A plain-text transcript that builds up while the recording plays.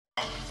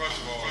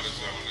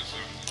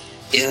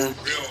Yeah, real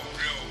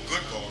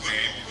good ball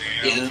game.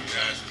 yeah.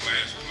 Guys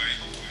playing.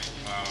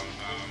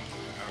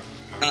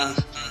 Uh,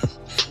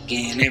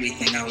 Getting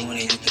everything I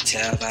wanted, you could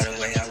tell by the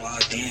way I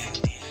walked in.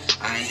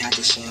 I ain't had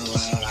to show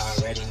out, I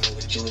already knew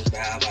what you was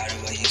about by the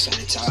way you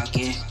started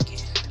talking.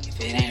 If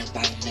it ain't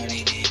about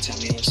money, then tell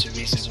me what's the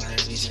reason why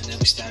the reason that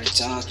we started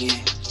talking.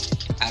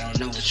 I don't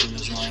know what you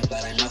was wanting,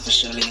 but I know for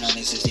sure that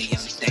this is the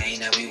only thing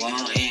that we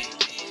wantin'.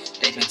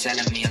 They been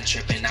telling me I'm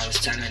tripping, I was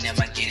telling them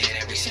I get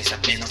it ever since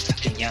I've been a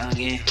fucking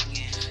youngin'.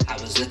 I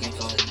was looking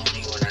for his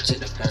money when I took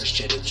the first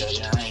trip to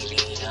Georgia, I ain't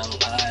need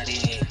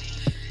nobody.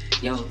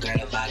 Yo,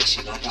 girl about it,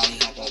 she gon' probably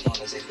hop up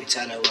on us if we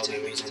tell her what the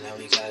reason that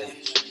we got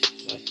it.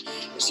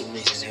 What's the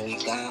reason that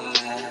we got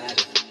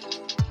it?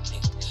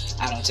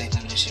 I don't take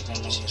none of this shit from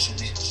no one from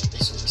me.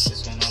 This is a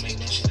sippin' on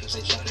ignition, cause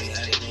they thought they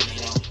had it in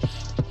it on.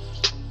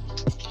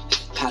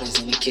 Pot is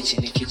in the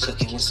kitchen, if you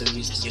cooking, what's the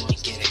reason you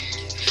ain't get it?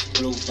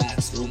 Blue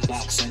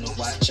box, and the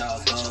watch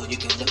all gold. You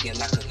can look it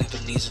like a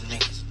Lebanese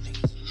nigga.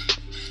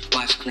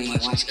 Watch clean.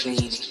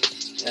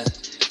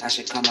 I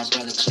should call my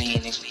brother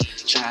clean.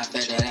 Try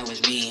better, that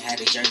was me.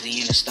 Had a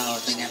jersey in the store.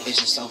 Think that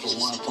bitch is sold for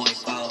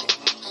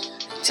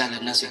 1.4.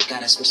 Telling us we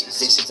gotta switch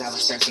positions. I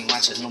was 13,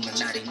 watching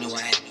Illuminati. Knew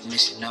I had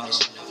permission. No.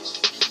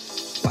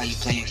 Why you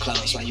playing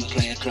close? Why you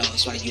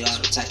all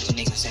the type of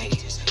niggas hate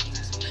it?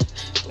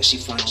 Where she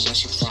from?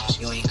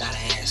 You ain't gotta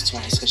ask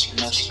twice, cause you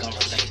know she gon'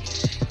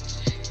 relate.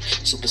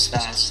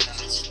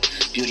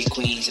 Superstars, beauty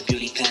queens, and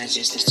beauty pageants.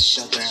 This the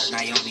show girl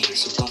Naomi.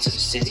 So go to the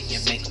city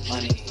and make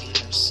money.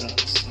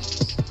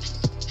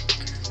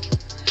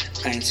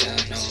 I ain't tell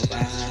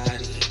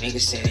nobody.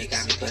 Niggas say they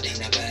got me, but they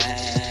never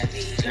had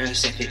me. Girls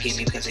say forgive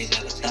me because they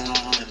never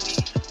thought of me.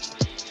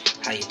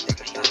 How you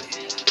think about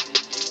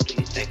it? Do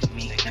you think of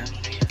me now?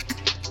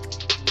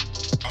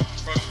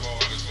 First of all,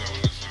 it's a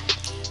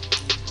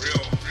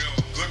real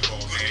good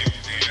ball game.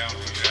 Down to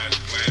the guys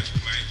playing.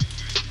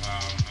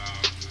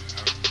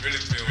 I really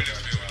feel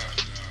that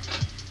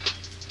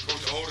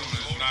Coach Odom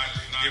is not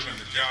giving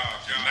the job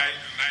tonight.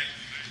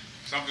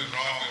 Something's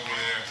wrong over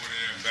there.